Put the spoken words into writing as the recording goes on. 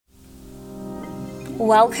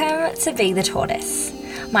Welcome to Be the Tortoise.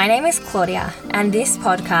 My name is Claudia, and this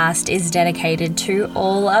podcast is dedicated to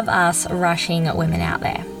all of us rushing women out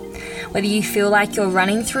there. Whether you feel like you're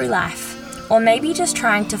running through life, or maybe just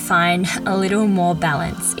trying to find a little more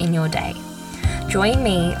balance in your day. Join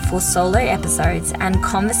me for solo episodes and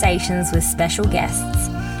conversations with special guests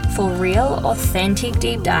for real, authentic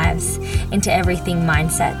deep dives into everything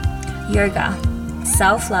mindset, yoga,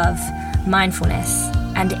 self-love, mindfulness,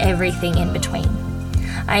 and everything in between.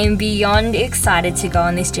 I am beyond excited to go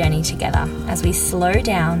on this journey together as we slow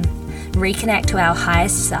down, reconnect to our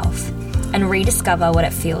highest self, and rediscover what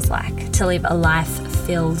it feels like to live a life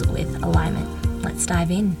filled with alignment. Let's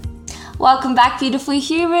dive in. Welcome back, beautiful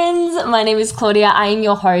humans. My name is Claudia. I am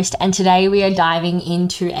your host, and today we are diving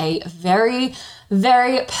into a very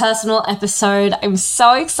personal episode. I'm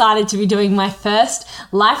so excited to be doing my first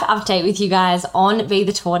life update with you guys on Be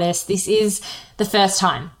the Tortoise. This is the first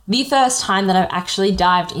time that I've actually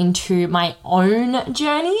dived into my own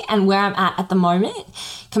journey and where I'm at the moment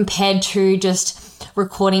compared to just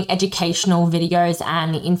recording educational videos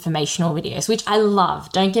and informational videos, which I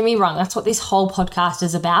love. Don't get me wrong. That's what this whole podcast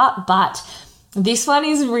is about, but this one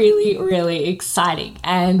is really exciting.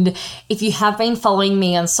 And if you have been following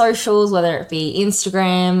me on socials, whether it be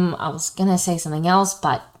Instagram, I was going to say something else,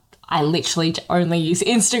 but I literally only use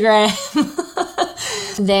Instagram,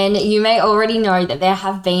 then you may already know that there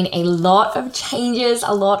have been a lot of changes,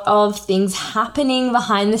 a lot of things happening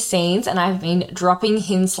behind the scenes, and I've been dropping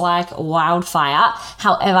hints like wildfire.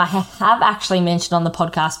 However, I have actually mentioned on the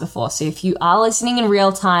podcast before, so if you are listening in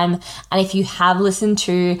real time, and if you have listened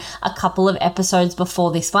to a couple of episodes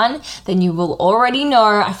before this one, then you will already know.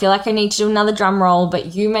 I feel like I need to do another drum roll,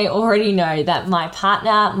 but you may already know that my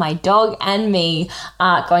partner, my dog, and me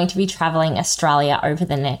are going to be traveling Australia over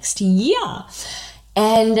the next year.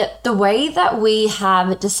 And the way that we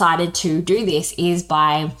have decided to do this is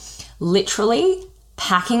by literally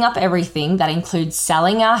packing up everything. That includes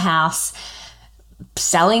selling our house,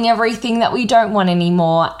 selling everything that we don't want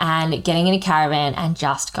anymore, and getting in a caravan and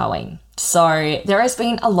just going. So there has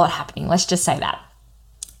been a lot happening, let's just say that.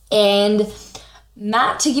 And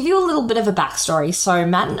Matt, to give you a little bit of a backstory, so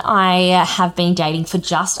Matt and I have been dating for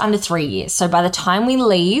just under 3 years. So by the time we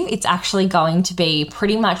leave, it's actually going to be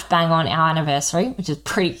pretty much bang on our anniversary, which is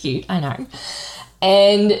pretty cute, I know.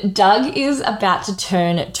 And Doug is about to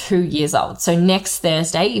turn 2 years old. So next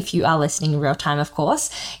Thursday, if you are listening in real time, of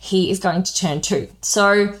course, he is going to turn 2.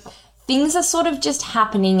 So things are sort of just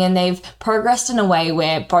happening, and they've progressed in a way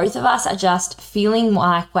where both of us are just feeling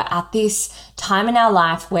like we're at this time in our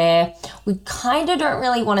life where we kind of don't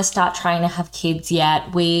really want to start trying to have kids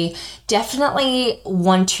yet. We definitely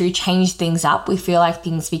want to change things up. We feel like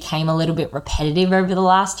things became a little bit repetitive over the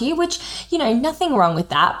last year, which, you know, nothing wrong with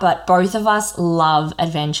that, but both of us love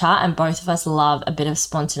adventure and both of us love a bit of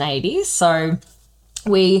spontaneity. So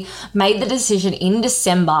we made the decision in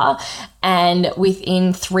December, and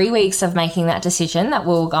within 3 weeks of making that decision that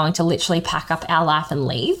we were going to literally pack up our life and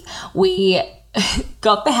leave, we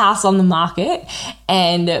got the house on the market.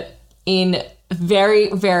 And in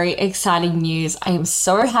very exciting news, I am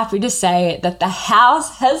so happy to say that the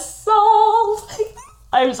house has sold.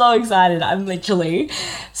 I'm so excited. I'm literally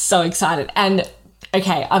so excited. And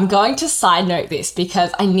okay, I'm going to side note this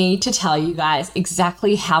because I need to tell you guys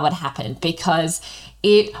exactly how it happened, because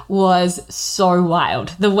it was so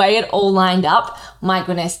wild. The way it all lined up, my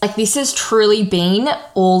goodness. Like, this has truly been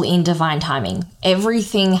all in divine timing.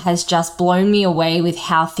 Everything has just blown me away with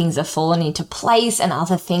how things have fallen into place, and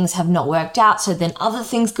other things have not worked out, so then other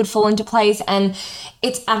things could fall into place, and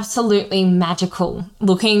it's absolutely magical.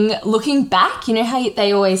 Looking back, you know how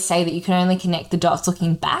they always say that you can only connect the dots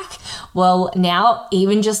looking back? Well, now,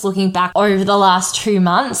 even just looking back over the last 2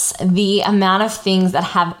 months, the amount of things that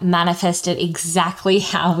have manifested exactly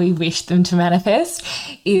how we wish them to manifest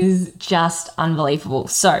is just unbelievable.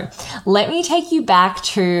 So let me take you back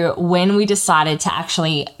to when we decided to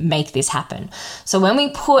actually make this happen. So when we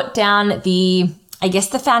put down the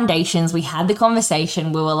foundations, we had the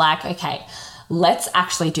conversation, we were like, okay, let's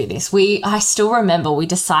actually do this. I still remember we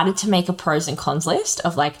decided to make a pros and cons list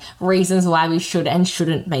of like reasons why we should and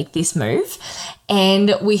shouldn't make this move.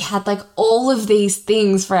 And we had like all of these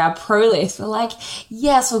things for our pro list. We're like,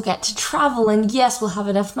 yes, we'll get to travel, and yes, we'll have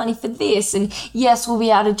enough money for this, and yes, we'll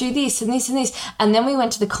be able to do this and this and this. And then we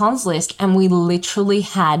went to the cons list and we literally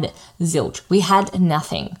had zilch. We had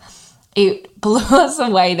nothing. It blew us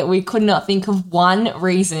away that we could not think of one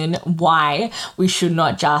reason why we should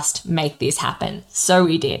not just make this happen. So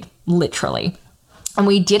we did, literally. And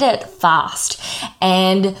we did it fast.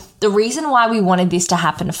 And the reason why we wanted this to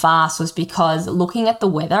happen fast was because looking at the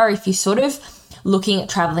weather, if you sort of looking at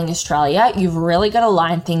traveling Australia, you've really got to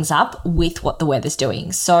line things up with what the weather's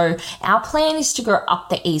doing. So our plan is to go up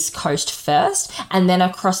the east coast first and then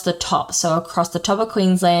across the top. So across the top of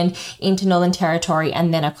Queensland into Northern Territory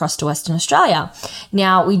and then across to Western Australia.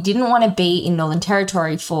 Now, we didn't want to be in Northern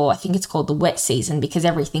Territory for, I think it's called the wet season, because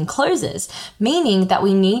everything closes, meaning that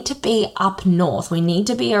we need to be up north. We need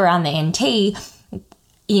to be around the NT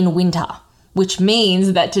in winter, which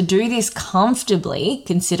means that to do this comfortably,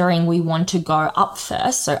 considering we want to go up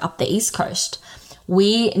first, so up the east coast,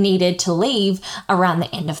 we needed to leave around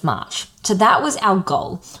the end of March. So that was our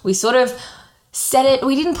goal. We sort of set it,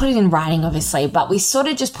 we didn't put it in writing, obviously, but we sort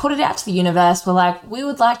of just put it out to the universe. We're like, we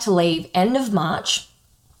would like to leave end of March.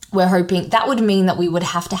 We're hoping that would mean that we would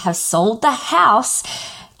have to have sold the house,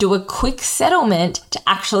 do a quick settlement to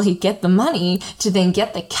actually get the money to then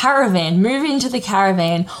get the caravan, move into the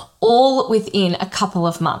caravan, all within a couple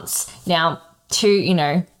of months. Now,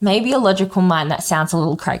 to, maybe a logical mind, that sounds a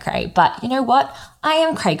little cray-cray, but you know what? I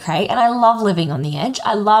am cray-cray and I love living on the edge.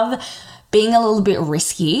 I love being a little bit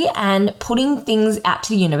risky and putting things out to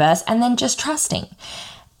the universe and then just trusting.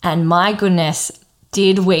 And my goodness,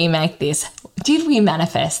 did we make this? Did we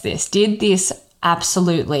manifest this? Did this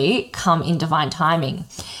absolutely come in divine timing?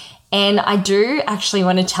 And I do actually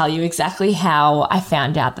want to tell you exactly how I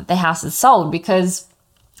found out that the house is sold, because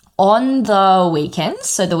on the weekend,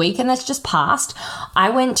 so the weekend that's just passed, I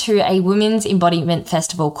went to a women's embodiment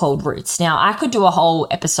festival called Roots. Now, I could do a whole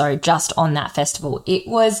episode just on that festival. It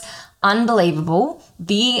was unbelievable.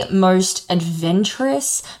 The most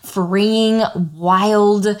adventurous, freeing,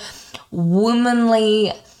 wild,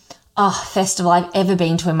 womanly festival I've ever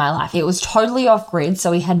been to in my life. It was totally off grid, so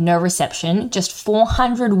we had no reception, just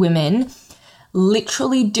 400 women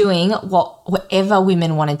literally doing whatever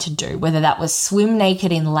women wanted to do, whether that was swim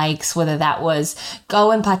naked in lakes, whether that was go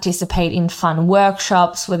and participate in fun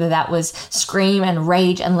workshops, whether that was scream and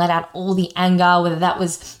rage and let out all the anger, whether that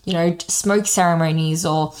was, smoke ceremonies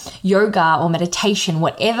or yoga or meditation,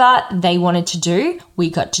 whatever they wanted to do, we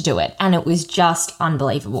got to do it. And it was just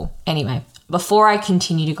unbelievable. Anyway, before I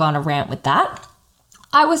continue to go on a rant with that,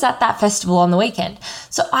 I was at that festival on the weekend,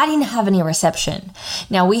 so I didn't have any reception.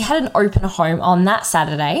 Now, we had an open home on that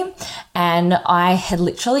Saturday, and I had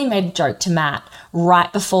literally made a joke to Matt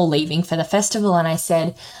right before leaving for the festival, and I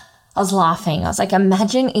was laughing. I was like,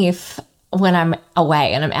 imagine if when I'm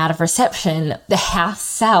away and I'm out of reception, the house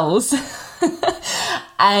sells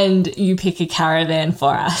and you pick a caravan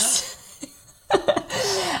for us.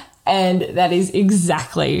 And that is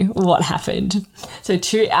exactly what happened. So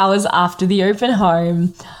 2 hours after the open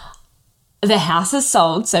home, the house is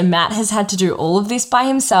sold. So Matt has had to do all of this by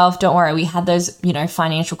himself. Don't worry, we had those,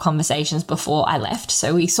 financial conversations before I left.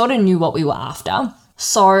 So we sort of knew what we were after.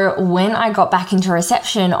 So when I got back into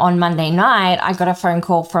reception on Monday night, I got a phone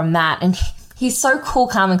call from Matt, and he's so cool,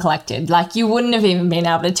 calm and collected. Like, you wouldn't have even been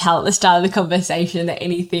able to tell at the start of the conversation that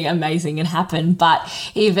anything amazing had happened. But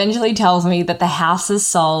he eventually tells me that the house is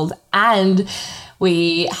sold and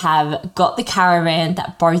we have got the caravan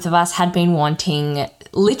that both of us had been wanting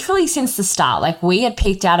literally since the start. Like, we had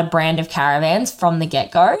picked out a brand of caravans from the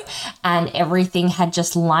get-go and everything had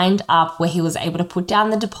just lined up where he was able to put down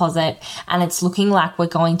the deposit, and it's looking like we're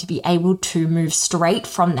going to be able to move straight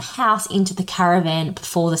from the house into the caravan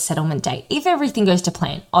before the settlement date, if everything goes to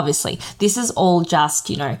plan. Obviously, this is all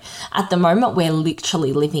just, at the moment we're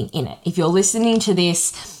literally living in it. If you're listening to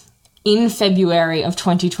this in February of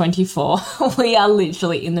 2024, we are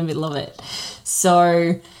literally in the middle of it.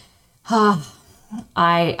 So,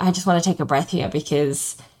 I just want to take a breath here,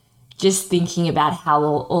 because just thinking about how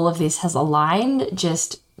all of this has aligned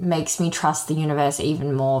just makes me trust the universe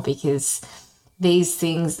even more, because these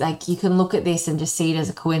things, like, you can look at this and just see it as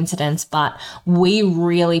a coincidence, but we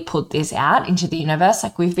really put this out into the universe.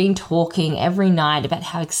 Like, we've been talking every night about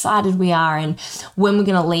how excited we are and when we're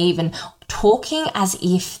going to leave, and talking as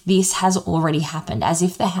if this has already happened, as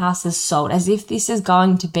if the house is sold, as if this is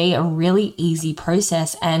going to be a really easy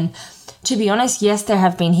process. And to be honest, yes, there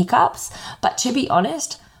have been hiccups, but to be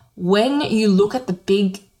honest, when you look at the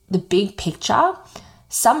big picture,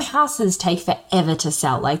 some houses take forever to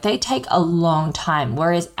sell. Like, they take a long time,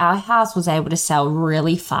 whereas our house was able to sell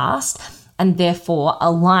really fast and therefore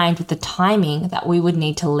aligned with the timing that we would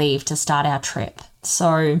need to leave to start our trip.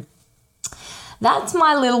 So that's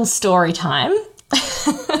my little story time.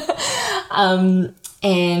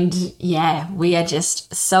 And yeah, we are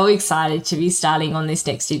just so excited to be starting on this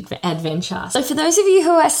next adventure. So for those of you who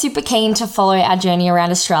are super keen to follow our journey around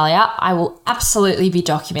Australia, I will absolutely be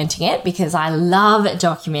documenting it, because I love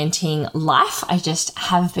documenting life. I just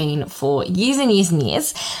have been for years and years and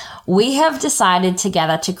years. we have decided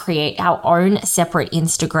together to create our own separate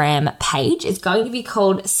Instagram page. It's going to be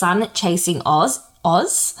called Sun Chasing Oz.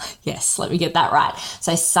 Yes, let me get that right.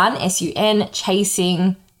 So Sun, S-U-N,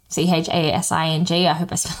 Chasing, C-H-A-S-I-N-G. I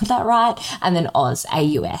hope I spelled that right. And then Oz,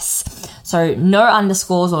 A-U-S. So no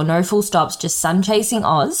underscores or no full stops, just Sun Chasing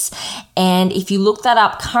Oz. And if you look that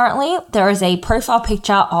up currently, there is a profile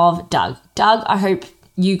picture of Doug. Doug, I hope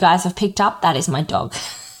you guys have picked up. That is my dog.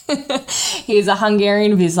 He's a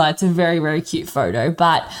Hungarian Vizsla. It's a very, very cute photo.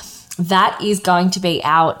 But that is going to be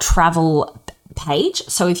our travel page.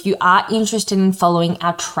 So if you are interested in following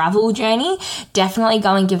our travel journey, definitely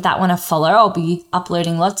go and give that one a follow. I'll be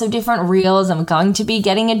uploading lots of different reels. I'm going to be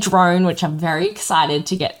getting a drone, which I'm very excited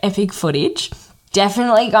to get epic footage.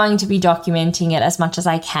 Definitely going to be documenting it as much as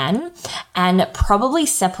I can and probably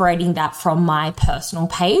separating that from my personal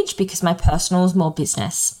page because my personal is more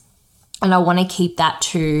business. And I want to keep that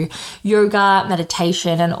to yoga,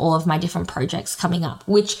 meditation, and all of my different projects coming up,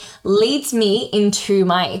 which leads me into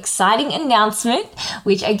my exciting announcement,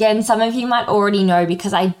 which again, some of you might already know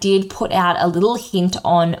because I did put out a little hint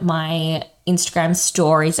on my Instagram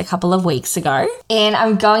stories a couple of weeks ago. And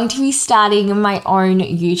I'm going to be starting my own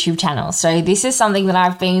YouTube channel. So this is something that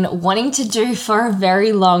I've been wanting to do for a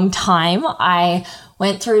very long time. I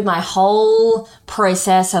went through my whole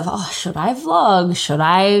process of, should I vlog? Should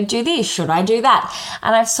I do this? Should I do that?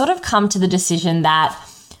 And I've sort of come to the decision that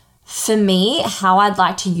for me, how I'd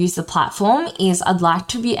like to use the platform is I'd like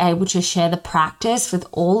to be able to share the practice with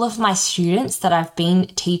all of my students that I've been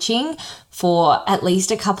teaching for at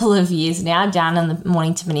least a couple of years now down in the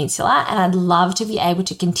Mornington Peninsula. And I'd love to be able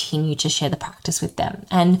to continue to share the practice with them.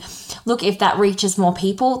 And look, if that reaches more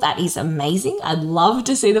people, that is amazing. I'd love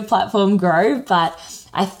to see the platform grow, but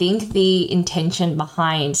I think the intention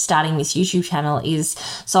behind starting this YouTube channel is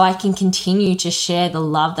so I can continue to share the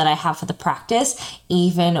love that I have for the practice,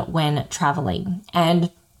 even when traveling.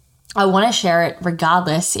 And I want to share it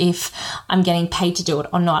regardless if I'm getting paid to do it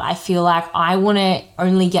or not. I feel like I want to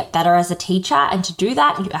only get better as a teacher, and to do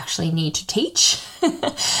that, you actually need to teach.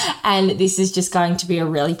 And this is just going to be a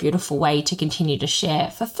really beautiful way to continue to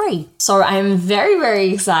share for free. So I'm very,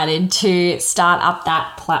 very excited to start up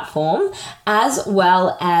that platform as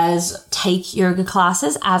well as take yoga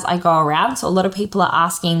classes as I go around. So a lot of people are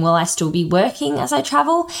asking, will I still be working as I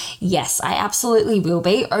travel? Yes, I absolutely will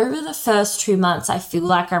be. Over the first 2 months, I feel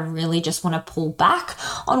like I really just want to pull back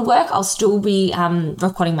on work. I'll still be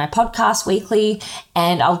recording my podcast weekly,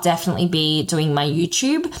 and I'll definitely be doing my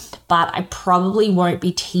YouTube, but I probably won't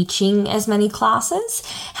be teaching as many classes.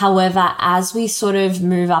 However, as we sort of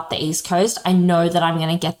move up the East Coast, I know that I'm going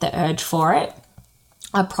to get the urge for it.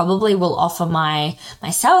 I probably will offer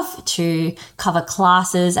myself to cover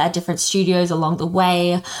classes at different studios along the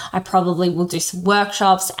way. I probably will do some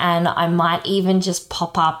workshops, and I might even just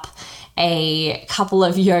pop up a couple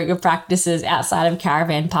of yoga practices outside of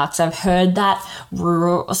caravan parks. I've heard that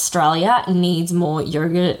rural Australia needs more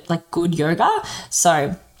yoga, like good yoga.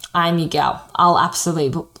 So I'm your girl. I'll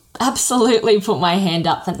absolutely put my hand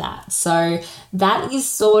up for that. So that is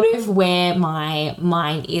sort of where my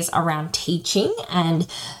mind is around teaching and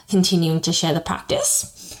continuing to share the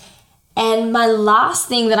practice. And my last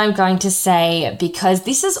thing that I'm going to say, because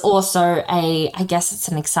this is also I guess it's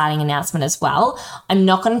an exciting announcement as well. I'm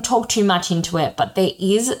not going to talk too much into it, but there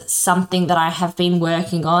is something that I have been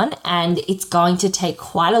working on, and it's going to take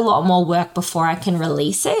quite a lot more work before I can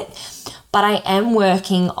release it. But I am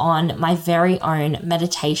working on my very own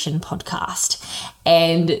meditation podcast.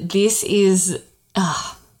 And this is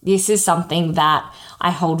something that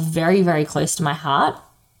I hold very, very close to my heart.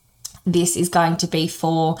 This is going to be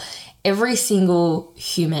for every single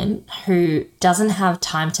human who doesn't have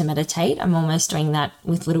time to meditate. I'm almost doing that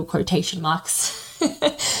with little quotation marks.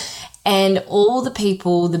 And all the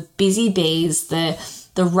people, the busy bees, the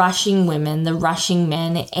rushing women, the rushing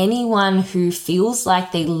men, anyone who feels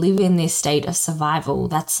like they live in this state of survival.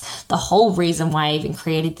 That's the whole reason why I even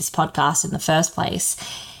created this podcast in the first place.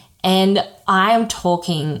 And I am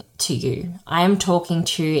talking to you. I am talking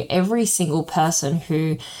to every single person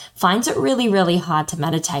who finds it really, really hard to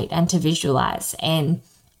meditate and to visualize. And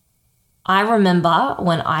I remember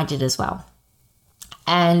when I did as well.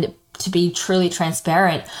 And to be truly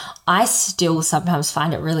transparent, I still sometimes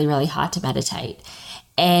find it really, really hard to meditate.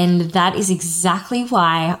 And that is exactly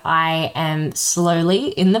why I am slowly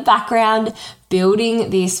in the background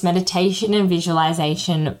building this meditation and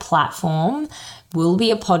visualization platform. Will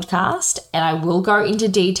be a podcast, and I will go into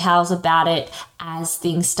details about it as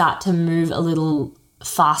things start to move a little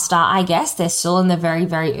faster, I guess. They're still in the very,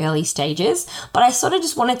 very early stages, but I sort of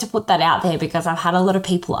just wanted to put that out there because I've had a lot of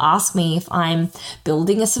people ask me if I'm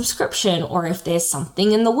building a subscription or if there's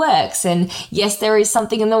something in the works. And yes, there is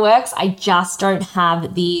something in the works. I just don't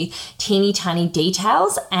have the teeny tiny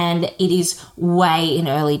details, and it is way in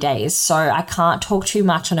early days. So I can't talk too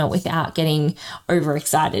much on it without getting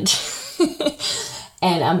overexcited.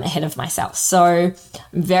 And I'm ahead of myself. So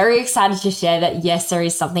I'm very excited to share that, yes, there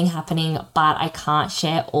is something happening, but I can't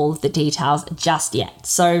share all of the details just yet.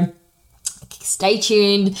 So stay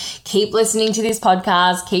tuned, keep listening to this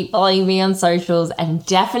podcast, keep following me on socials, and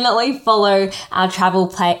definitely follow our travel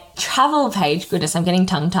page. Goodness, I'm getting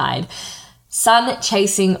tongue-tied. Sun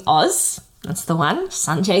Chasing Oz. That's the one,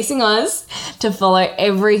 Sun Chasing Oz, to follow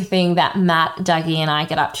everything that Matt, Dougie, and I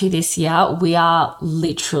get up to this year. We are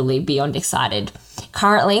literally beyond excited.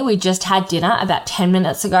 Currently, we just had dinner about 10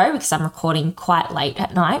 minutes ago because I'm recording quite late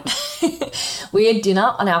at night. We had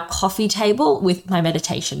dinner on our coffee table with my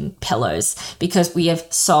meditation pillows because we have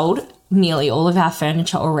sold nearly all of our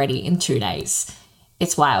furniture already in 2 days.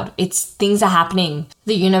 It's wild. Things are happening.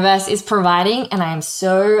 The universe is providing, and I am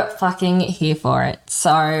so fucking here for it.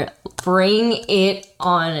 So bring it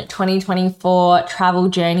on. 2024 travel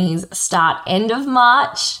journeys start end of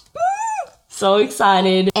March. So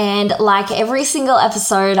excited. And like every single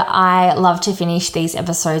episode, I love to finish these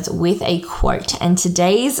episodes with a quote. And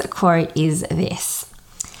today's quote is this: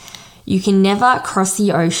 "You can never cross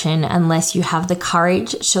the ocean unless you have the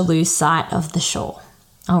courage to lose sight of the shore."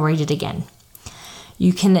 I'll read it again.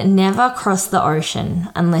 "You can never cross the ocean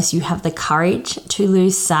unless you have the courage to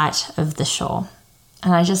lose sight of the shore."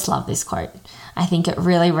 And I just love this quote. I think it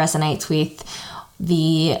really resonates with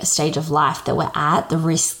the stage of life that we're at, the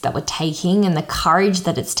risk that we're taking, and the courage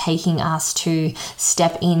that it's taking us to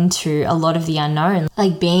step into a lot of the unknown.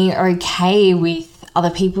 Like being okay with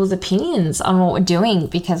other people's opinions on what we're doing,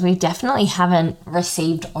 because we definitely haven't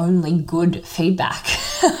received only good feedback.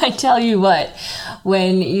 I tell you what,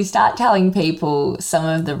 when you start telling people some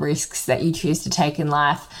of the risks that you choose to take in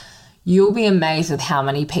life, you'll be amazed with how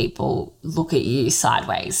many people look at you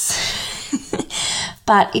sideways.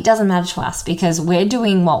 But it doesn't matter to us because we're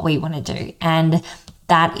doing what we want to do, and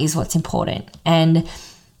that is what's important. And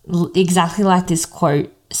exactly like this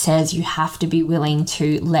quote says, you have to be willing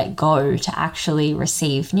to let go to actually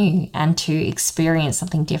receive new and to experience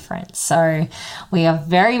something different. So we are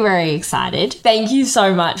very, very excited. Thank you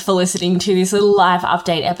so much for listening to this little live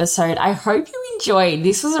update episode. I hope you enjoyed.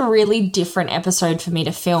 This was a really different episode for me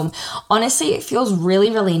to film. Honestly, it feels really,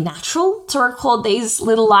 really natural to record these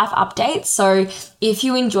little live updates. So if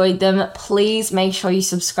you enjoyed them, please make sure you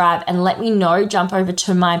subscribe and let me know. Jump over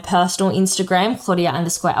to my personal Instagram,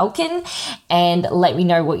 Claudia_Elkin, and let me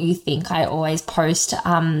know what you think. I always post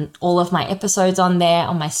all of my episodes on there,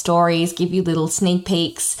 on my stories, give you little sneak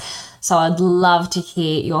peeks. So I'd love to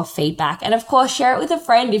hear your feedback. And of course, share it with a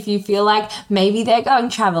friend if you feel like maybe they're going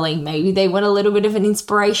traveling, maybe they want a little bit of an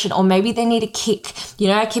inspiration, or maybe they need a kick. You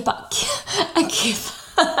know, a kick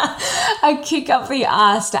up the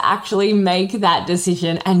ass to actually make that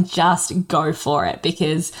decision and just go for it,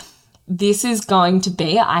 because this is going to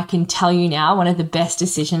be, I can tell you now, one of the best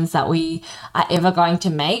decisions that we are ever going to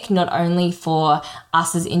make, not only for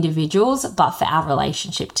us as individuals, but for our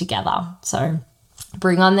relationship together. So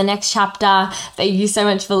bring on the next chapter. Thank you so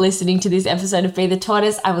much for listening to this episode of Be the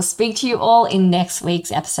Tortoise. I will speak to you all in next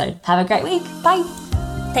week's episode. Have a great week. Bye.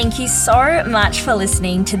 Thank you so much for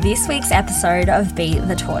listening to this week's episode of Be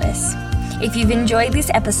the Tortoise. If you've enjoyed this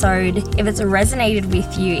episode, if it's resonated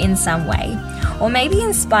with you in some way, or maybe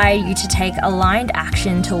inspired you to take aligned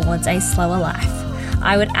action towards a slower life,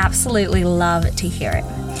 I would absolutely love to hear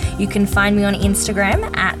it. You can find me on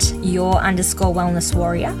Instagram at your_wellness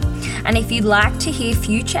warrior. And if you'd like to hear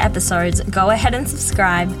future episodes, go ahead and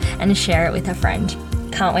subscribe and share it with a friend.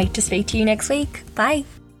 Can't wait to speak to you next week. Bye.